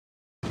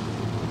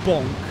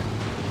bonk,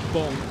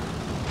 bonk,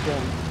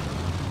 bonk,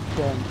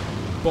 bonk,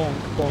 bonk,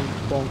 bonk,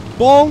 bonk,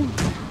 bonk,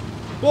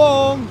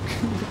 bonk,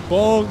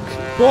 bonk,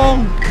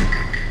 bonk.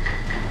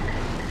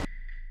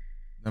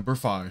 Number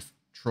 5.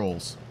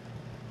 Trolls.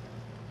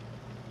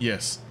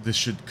 Yes, this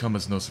should come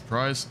as no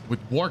surprise, with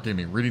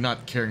wargaming really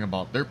not caring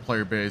about their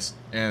player base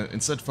and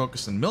instead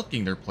focused on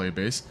milking their player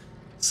base,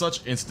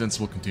 such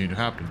incidents will continue to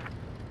happen.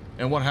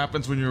 And what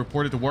happens when you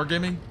report it to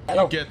wargaming?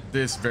 You get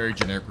this very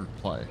generic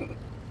reply.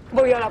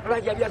 Voy a la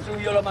playa, había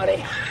subido la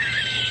marea.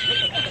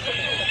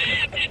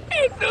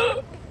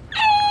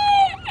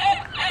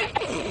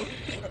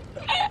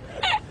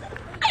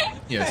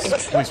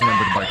 Yes, please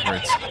remember the bike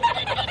rides.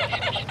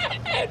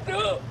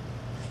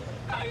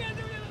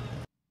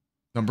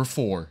 Number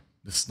 4.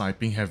 The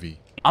sniping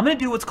heavy. I'm gonna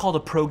do what's called a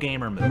pro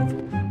gamer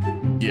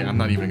move. Yeah, I'm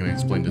not even gonna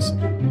explain this.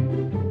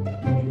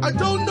 I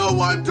don't know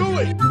what I'm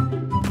doing!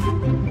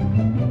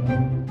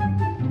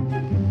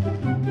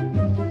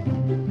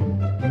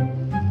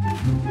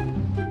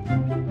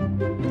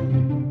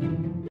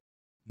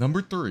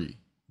 Number 3.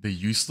 The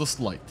useless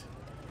light.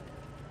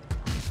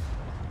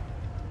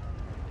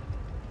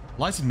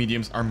 Lights and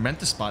mediums are meant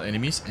to spot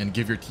enemies and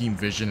give your team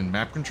vision and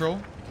map control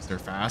because they're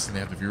fast and they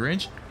have the view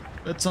range,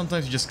 but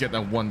sometimes you just get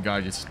that one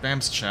guy just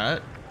spams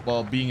chat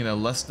while being in a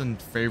less than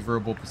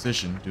favorable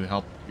position to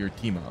help your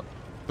team out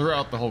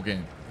throughout the whole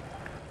game.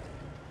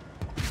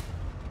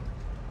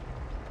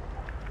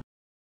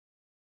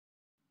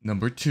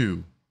 Number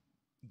 2.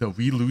 The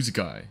we lose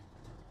guy.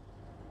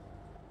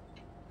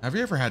 Have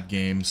you ever had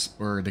games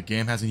where the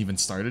game hasn't even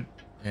started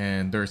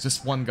and there's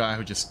this one guy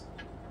who just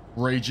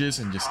rages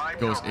and just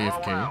goes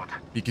AFK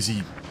because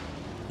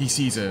he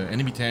sees an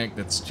enemy tank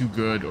that's too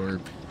good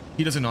or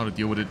he doesn't know how to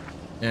deal with it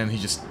and he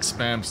just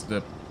spams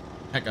the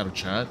heck out of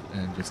chat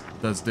and just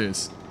does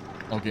this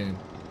all game?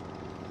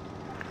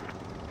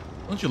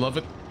 Don't you love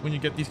it when you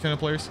get these kind of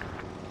players?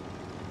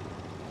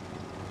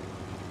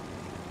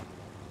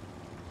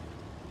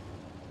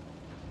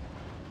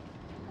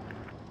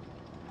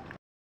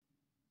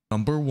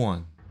 Number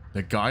 1.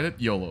 The guy that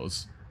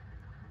YOLOs.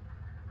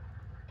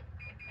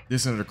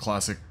 This is another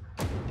classic.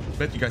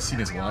 Bet you guys seen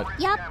this a lot.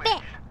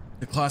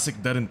 The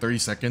classic dead in 30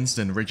 seconds,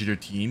 then rage your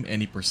team,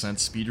 any percent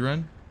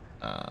speedrun.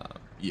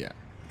 Yeah.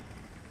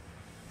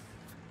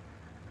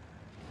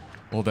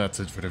 Well, that's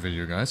it for the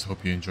video, guys.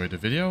 Hope you enjoyed the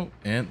video,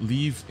 and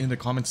leave in the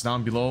comments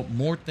down below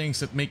more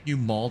things that make you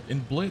mauled in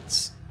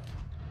Blitz.